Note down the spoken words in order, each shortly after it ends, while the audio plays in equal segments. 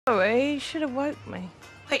Sorry, you should have woke me.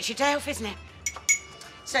 Wait, it's your day off, isn't it?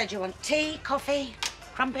 So, do you want tea, coffee,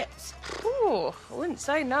 crumpets? Ooh, I wouldn't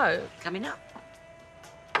say no. Coming up.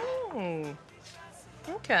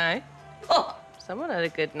 Okay. Oh! Someone had a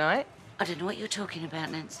good night. I don't know what you're talking about,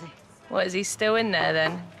 Nancy. What, is he still in there,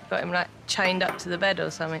 then? Got him, like, chained up to the bed or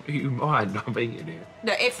something? You mind not being in here?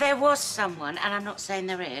 Look, if there was someone, and I'm not saying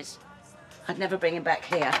there is, I'd never bring him back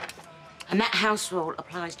here. And that house rule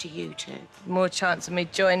applies to you, too. More chance of me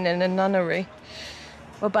joining a nunnery.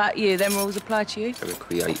 What about you? Them rules apply to you? They were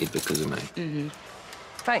created because of me. Mm-hmm.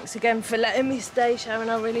 Thanks again for letting me stay, Sharon.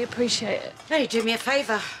 I really appreciate it. No, you do me a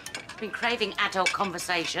favour. I've been craving adult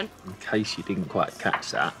conversation. In case you didn't quite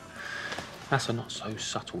catch that, that's a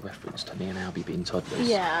not-so-subtle reference to me and Albie being toddlers.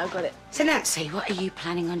 Yeah, I got it. So, Nancy, what are you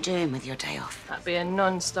planning on doing with your day off? That'd be a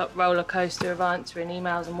non-stop roller coaster of answering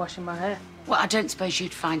emails and washing my hair. Well, I don't suppose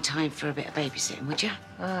you'd find time for a bit of babysitting, would you?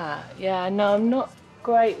 Ah, yeah, no, I'm not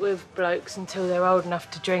great with blokes until they're old enough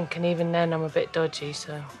to drink, and even then I'm a bit dodgy,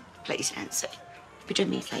 so... Please, Nancy, be doing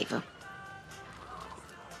me a favour.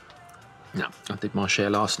 No, I did my share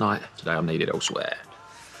last night. Today I'm needed elsewhere.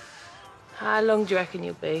 How long do you reckon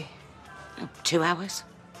you'll be? 2 hours?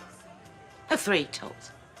 3 tops.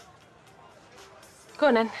 Go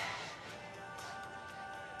on, then.